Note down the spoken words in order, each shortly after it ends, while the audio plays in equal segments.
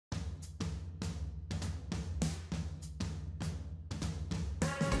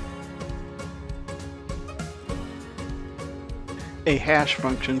A hash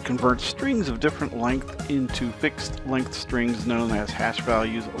function converts strings of different length into fixed length strings known as hash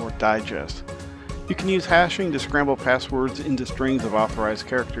values or digests. You can use hashing to scramble passwords into strings of authorized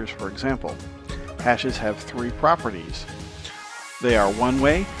characters, for example. Hashes have three properties. They are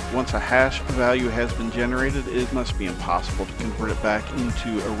one-way. Once a hash value has been generated, it must be impossible to convert it back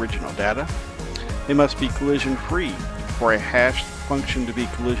into original data. They must be collision-free. For a hash function to be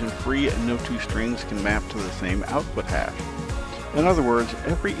collision-free, no two strings can map to the same output hash. In other words,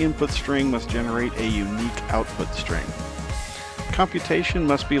 every input string must generate a unique output string. Computation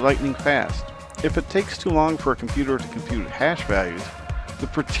must be lightning fast. If it takes too long for a computer to compute hash values, the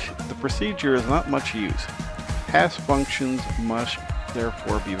procedure is not much use. Hash functions must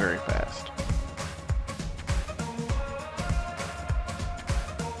therefore be very fast.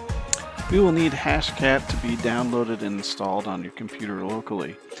 We will need hashcat to be downloaded and installed on your computer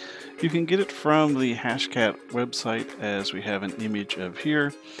locally. You can get it from the hashcat website, as we have an image of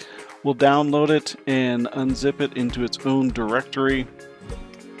here. We'll download it and unzip it into its own directory.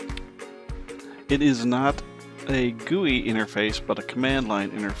 It is not a GUI interface, but a command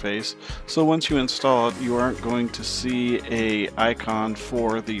line interface. So once you install it, you aren't going to see an icon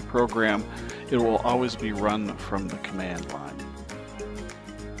for the program. It will always be run from the command line.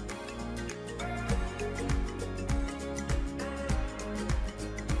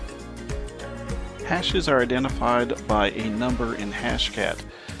 Hashes are identified by a number in hashcat.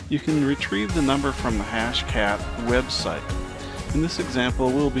 You can retrieve the number from the hashcat website. In this example,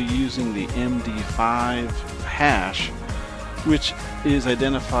 we'll be using the MD5Hash, which is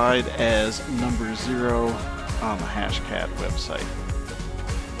identified as number 0 on the hashcat website.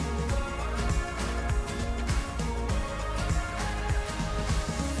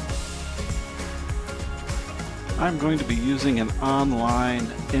 I'm going to be using an online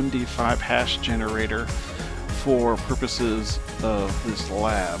MD5Hash generator for purposes of this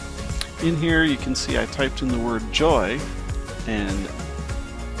lab. In here you can see I typed in the word joy and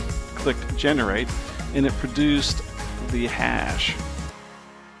clicked generate, and it produced the hash.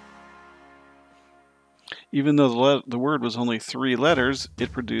 Even though the word was only 3 letters,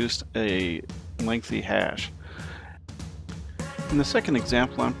 it produced a lengthy hash. In the second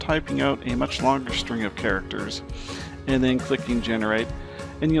example, I'm typing out a much longer string of characters and then clicking generate,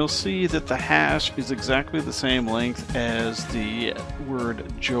 and you'll see that the hash is exactly the same length as the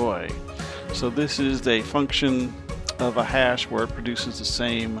word joy. So this is a function of a hash where it produces the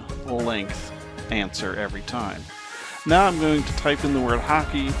same length answer every time. Now I'm going to type in the word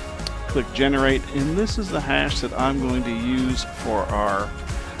hockey, click generate, and this is the hash that I'm going to use for our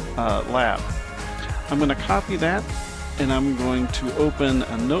lab. I'm going to copy that, and I'm going to open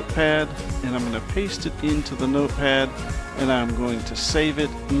a notepad, and I'm going to paste it into the notepad, and I'm going to save it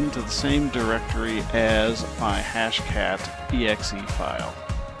into the same directory as my hashcat.exe file.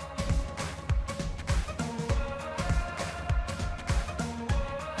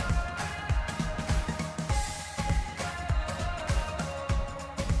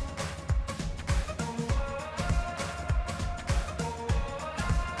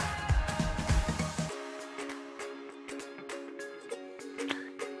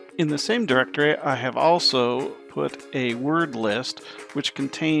 In the same directory, I have also put a word list which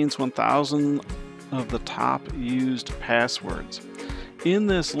contains 1,000 of the top used passwords. In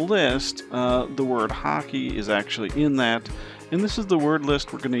this list, the word hockey is actually in that, and this is the word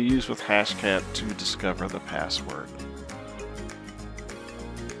list we're going to use with hashcat to discover the password.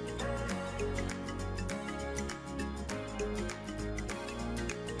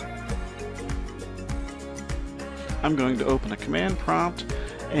 I'm going to open a command prompt,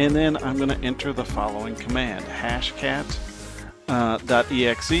 and then I'm going to enter the following command: hashcat.exe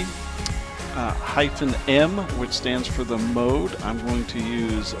 -m, which stands for the mode. I'm going to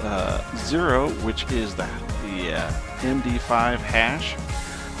use 0, which is the MD5Hash.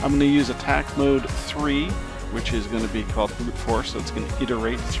 I'm going to use attack mode 3, which is going to be called brute force, so it's going to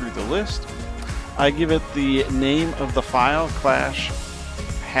iterate through the list. I give it the name of the file,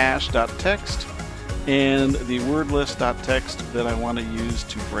 /hash.txt, and the wordlist.txt that I want to use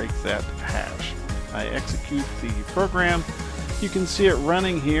to break that hash. I execute the program. You can see it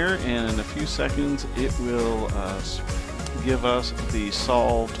running here, and in a few seconds it will give us the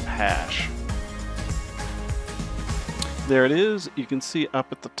solved hash. There it is. You can see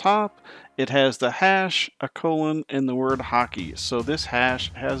up at the top it has the hash, a colon, and the word hockey. So this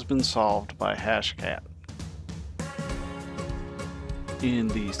hash has been solved by hashcat. In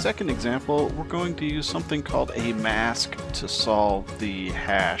the second example, we're going to use something called a mask to solve the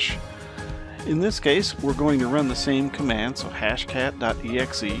hash. In this case, we're going to run the same command, so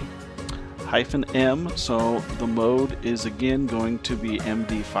hashcat.exe -M, so the mode is again going to be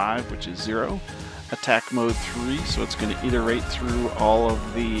MD5, which is 0. Attack mode 3, so it's going to iterate through all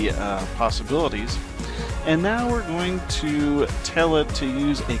of the possibilities. And now we're going to tell it to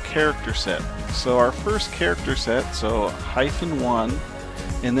use a character set. So our first character set, so -1,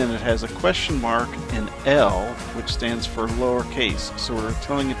 and then it has a question mark and L, which stands for lowercase. So we're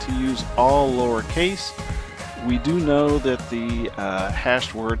telling it to use all lowercase. We do know that the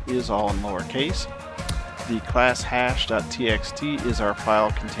hashed word is all in lowercase. The class hash.txt is our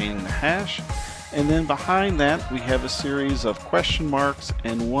file containing the hash. And then behind that we have a series of question marks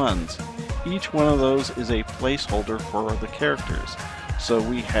and ones. Each one of those is a placeholder for the characters. So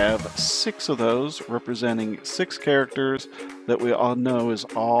we have 6 of those representing 6 characters that we all know is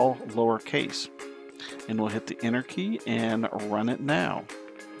all lowercase. And we'll hit the enter key and run it now.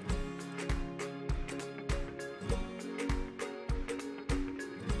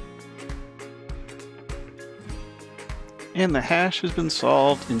 And the hash has been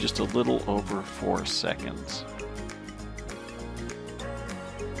solved in just a little over 4 seconds.